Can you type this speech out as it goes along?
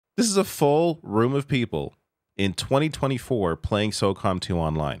This is a full room of people in 2024 playing SOCOM II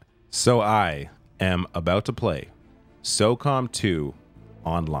online. So I am about to play SOCOM II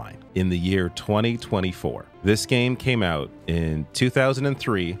online in the year 2024. This game came out in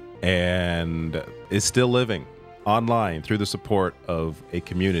 2003 and is still living online through the support of a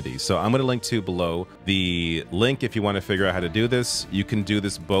community. So I'm going to link to below the link if you want to figure out how to do this. You can do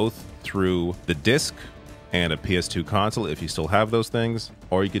this both through the disc and a PS2 console if you still have those things,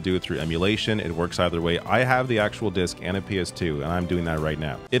 or you could do it through emulation. It works either way. I have the actual disc and a PS2, and I'm doing that right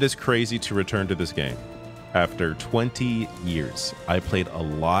now. It is crazy to return to this game. After 20 years, I played a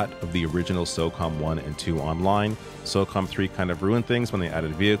lot of the original SOCOM 1 and 2 online. SOCOM 3 kind of ruined things when they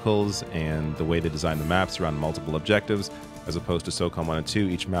added vehicles and the way they designed the maps around multiple objectives, as opposed to SOCOM 1 and 2.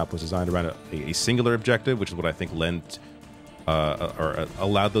 Each map was designed around a singular objective, which is what I think lent or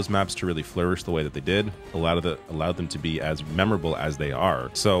allowed those maps to really flourish the way that they did, allowed them to be as memorable as they are.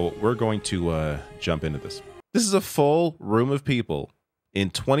 So we're going to jump into this. This is a full room of people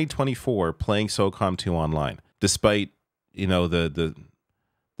in 2024 playing SOCOM 2 online, despite, you know, the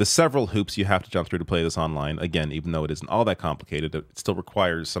several hoops you have to jump through to play this online. Again, even though it isn't all that complicated, it still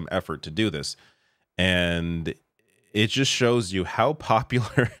requires some effort to do this. And it just shows you how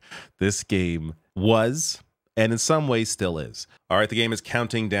popular this game was, and in some ways still is. All right, the game is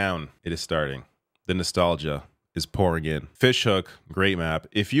counting down. It is starting. The nostalgia is pouring in. Fishhook, great map.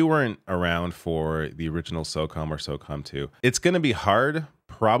 If you weren't around for the original SOCOM or SOCOM 2, it's going to be hard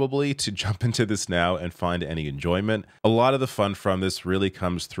probably to jump into this now and find any enjoyment. A lot of the fun from this really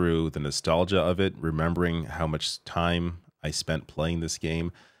comes through the nostalgia of it, remembering how much time I spent playing this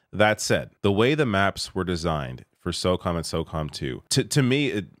game. That said, the way the maps were designed for SOCOM and SOCOM 2, to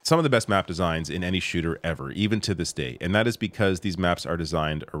me, some of the best map designs in any shooter ever, even to this day. And that is because these maps are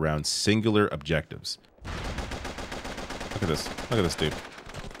designed around singular objectives. Look at this. Look at this dude.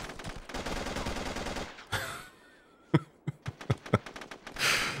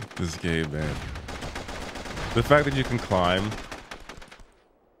 This game, man. The fact that you can climb.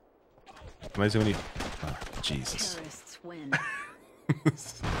 Am I doing any? Oh, Jesus. Terrorists win.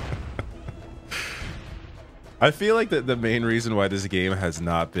 I feel like the main reason why this game has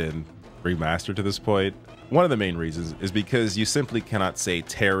not been remastered to this point, one of the main reasons, is because you simply cannot say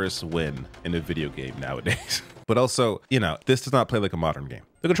terrorists win in a video game nowadays. But also, you know, this does not play like a modern game.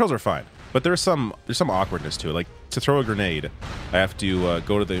 The controls are fine, but there's some awkwardness to it. Like, to throw a grenade, I have to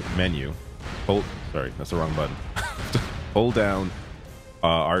go to the menu. Sorry, that's the wrong button. Hold down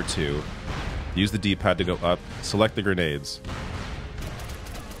R2, use the D-pad to go up, select the grenades.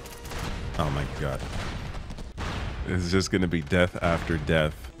 Oh my god. It's just going to be death after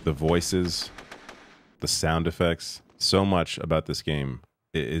death. The voices, the sound effects, so much about this game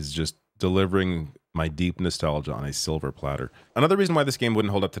is just delivering my deep nostalgia on a silver platter. Another reason why this game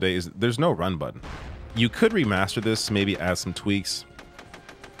wouldn't hold up today is there's no run button. You could remaster this, maybe add some tweaks,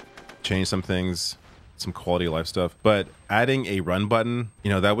 change some things, some quality of life stuff, but adding a run button,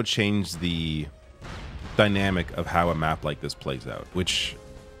 you know, that would change the dynamic of how a map like this plays out, which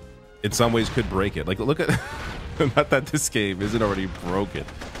in some ways could break it. Like, look at... Not that this game isn't already broken.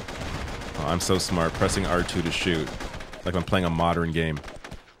 Oh, I'm so smart, pressing R2 to shoot. Like I'm playing a modern game.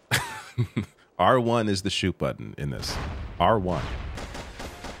 R1 is the shoot button in this. R1.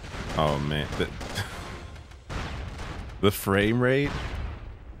 Oh man. The frame rate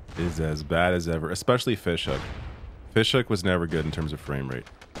is as bad as ever, especially Fishhook. Fishhook was never good in terms of frame rate.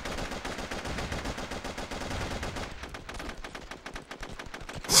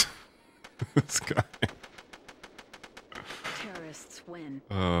 This guy. Win.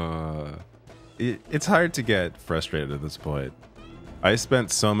 It's hard to get frustrated at this point. I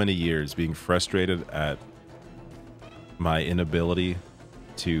spent so many years being frustrated at my inability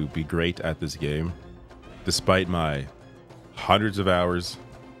to be great at this game, despite my hundreds of hours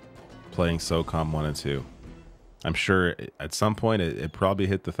playing SOCOM 1 and 2. I'm sure at some point it probably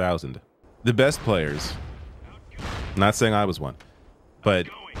hit the 1,000. The best players, not saying I was one, but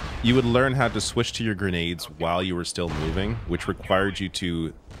you would learn how to switch to your grenades while you were still moving, which required you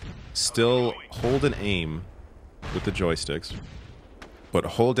to still hold an aim with the joysticks, but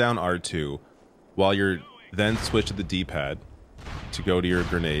hold down R2 while you're then switch to the D-pad to go to your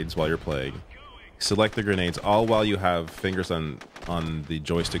grenades while you're playing. Select the grenades, all while you have fingers on the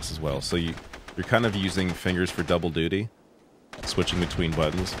joysticks as well. So you're kind of using fingers for double duty, switching between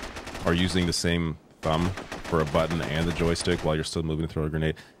buttons, or using the same thumb for a button and the joystick while you're still moving to throw a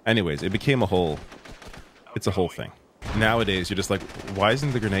grenade. Anyways, it became it's a whole thing. Nowadays, you're just like, why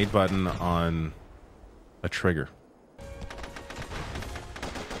isn't the grenade button on a trigger?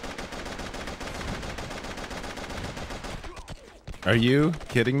 Are you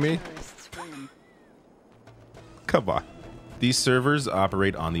kidding me? Terrorists win. Come on. These servers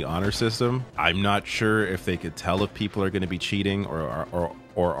operate on the honor system. I'm not sure if they could tell if people are going to be cheating or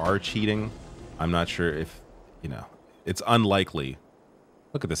are cheating. I'm not sure if, you know, it's unlikely.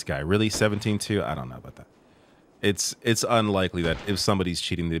 Look at this guy. Really? 17-2? I don't know about that. It's unlikely that if somebody's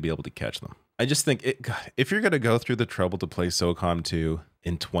cheating, they'd be able to catch them. I just think if you're going to go through the trouble to play SOCOM 2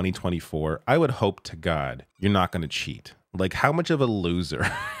 in 2024, I would hope to God you're not going to cheat. Like, how much of a loser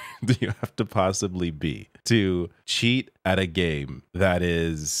do you have to possibly be to cheat at a game that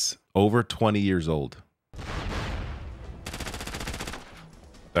is over 20 years old?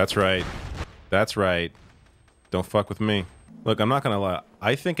 That's right. That's right. Don't fuck with me. Look, I'm not going to lie.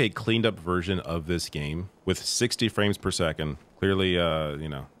 I think a cleaned up version of this game with 60 frames per second, clearly, you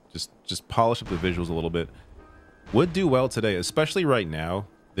know, just polish up the visuals a little bit, would do well today, especially right now.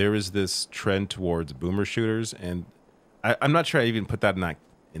 There is this trend towards boomer shooters, and I'm not sure I even put that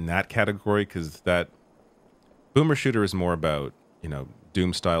in that category, because that boomer shooter is more about, you know,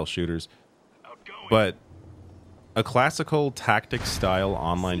 Doom style shooters. But a classical tactic style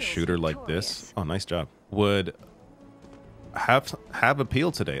online shooter like this, oh, nice job, would have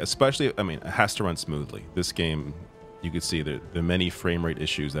appeal today. Especially, I mean, it has to run smoothly. This game, you could see the many frame rate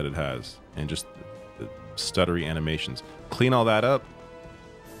issues that it has, and just the stuttery animations. Clean all that up,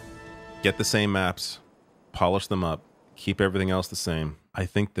 get the same maps, polish them up, keep everything else the same. I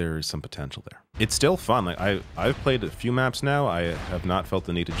think there is some potential there. It's still fun. Like, I've played a few maps now. I have not felt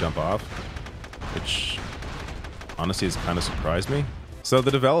the need to jump off, which honestly has kind of surprised me. So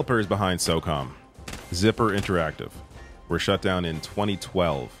the developers behind SOCOM, Zipper Interactive, were shut down in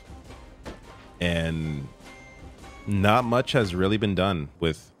 2012, and not much has really been done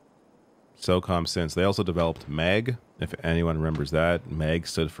with SOCOM since. They also developed MAG, if anyone remembers that. MAG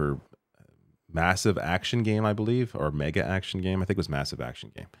stood for Massive Action Game, I believe, or Mega Action Game. I think it was Massive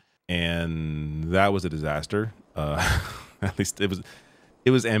Action Game, and that was a disaster. At least it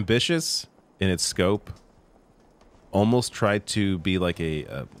was ambitious in its scope. Almost tried to be like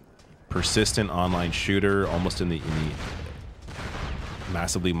a persistent online shooter, almost in the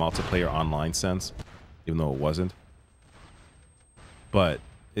massively multiplayer online sense, even though it wasn't. But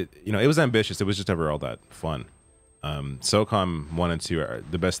it was ambitious. It was just never all that fun. SOCOM 1 and 2 are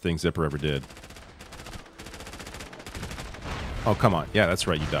the best thing Zipper ever did. Oh, come on. Yeah, that's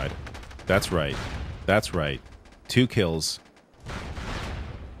right. You died. That's right. That's right. 2 kills.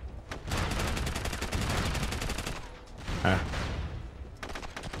 Ah.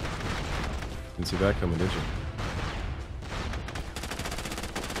 Didn't see that coming, did you?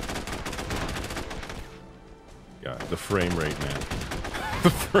 God, the frame rate, man. The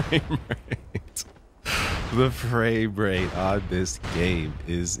frame rate. The frame rate on this game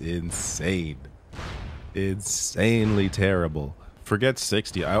is insane. Insanely terrible. Forget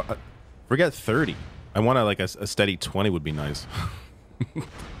 60. Forget 30. I want to, like, a steady 20 would be nice.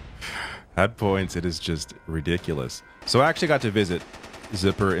 At points, it is just ridiculous. So I actually got to visit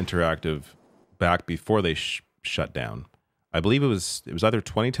Zipper Interactive back before they shut down. I believe it was either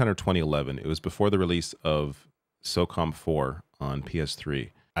 2010 or 2011. It was before the release of SOCOM 4 on PS3.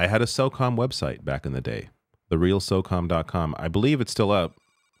 I had a SOCOM website back in the day, therealsocom.com. I believe it's still up.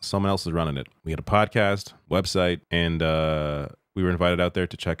 Someone else is running it. We had a podcast, website, and we were invited out there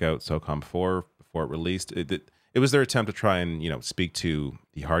to check out SOCOM 4 before it released. It was their attempt to try and, speak to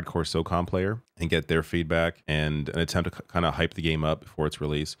the hardcore SOCOM player and get their feedback, and an attempt to kind of hype the game up before its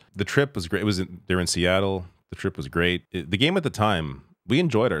release. The trip was great. They're in Seattle. The trip was great. The game at the time, we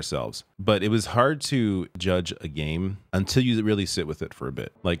enjoyed ourselves, but it was hard to judge a game until you really sit with it for a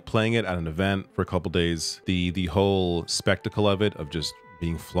bit. Like playing it at an event for a couple days, the whole spectacle of it, of just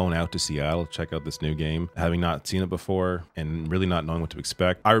being flown out to Seattle, check out this new game, having not seen it before and really not knowing what to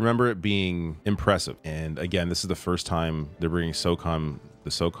expect. I remember it being impressive. And again, this is the first time they're bringing the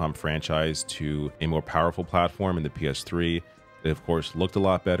SOCOM franchise to a more powerful platform in the PS3. It, of course, looked a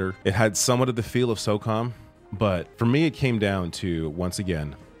lot better. It had somewhat of the feel of SOCOM, but for me, it came down to, once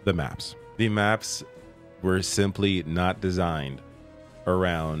again, the maps. The maps were simply not designed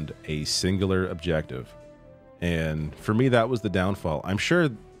around a singular objective. And for me, that was the downfall. I'm sure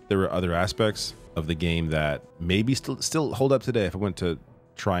there were other aspects of the game that maybe still hold up today if I went to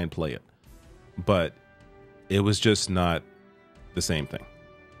try and play it. But it was just not the same thing.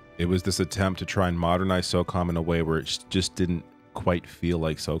 It was this attempt to try and modernize SOCOM in a way where it just didn't quite feel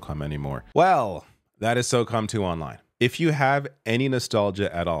like SOCOM anymore. Well, that is SOCOM 2 Online. If you have any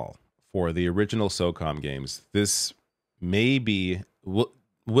nostalgia at all for the original SOCOM games, this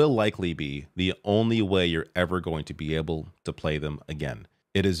will likely be the only way you're ever going to be able to play them again.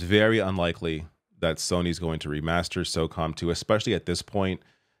 It is very unlikely that Sony's going to remaster SOCOM 2, especially at this point.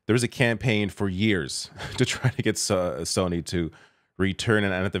 There was a campaign for years to try to get Sony to return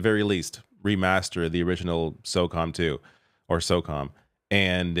and at the very least remaster the original SOCOM 2 or SOCOM,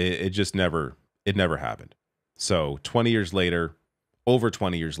 and it just never happened. So 20 years later, over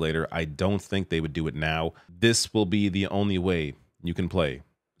 20 years later, I don't think they would do it now. This will be the only way you can play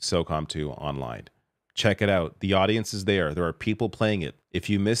SOCOM 2 online. Check it out. The audience is there. There are people playing it. If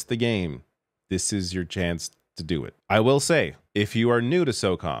you missed the game, this is your chance to do it. I will say, if you are new to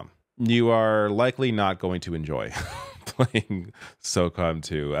SOCOM, you are likely not going to enjoy playing SOCOM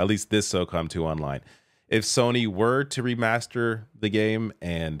 2, at least this SOCOM 2 online. If Sony were to remaster the game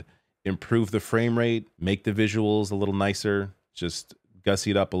and improve the frame rate, make the visuals a little nicer, just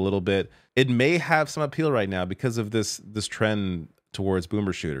gussy it up a little bit, it may have some appeal right now because of this trend towards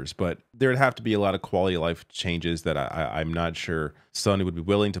boomer shooters, but there'd have to be a lot of quality of life changes that I'm not sure Sony would be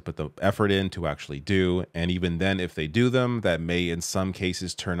willing to put the effort in to actually do. And even then, if they do them, that may in some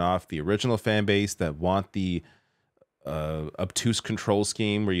cases turn off the original fan base that want the obtuse control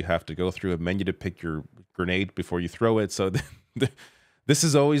scheme where you have to go through a menu to pick your grenade before you throw it. So this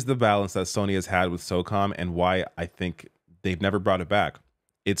is always the balance that Sony has had with SOCOM, and why I think they've never brought it back.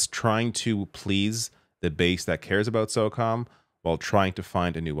 It's trying to please the base that cares about SOCOM while trying to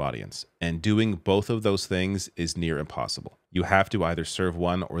find a new audience. And doing both of those things is near impossible. You have to either serve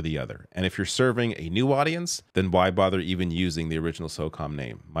one or the other. And if you're serving a new audience, then why bother even using the original SOCOM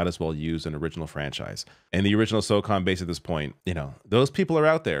name? Might as well use an original franchise. And the original SOCOM base at this point, you know, those people are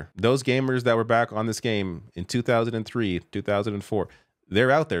out there. Those gamers that were back on this game in 2003, 2004, they're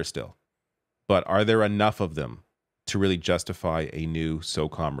out there still. But are there enough of them to really justify a new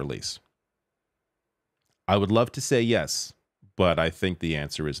SOCOM release? I would love to say yes, but I think the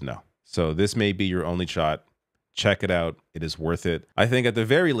answer is no. So this may be your only shot. Check it out. It is worth it. I think at the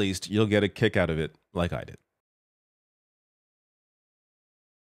very least, you'll get a kick out of it like I did.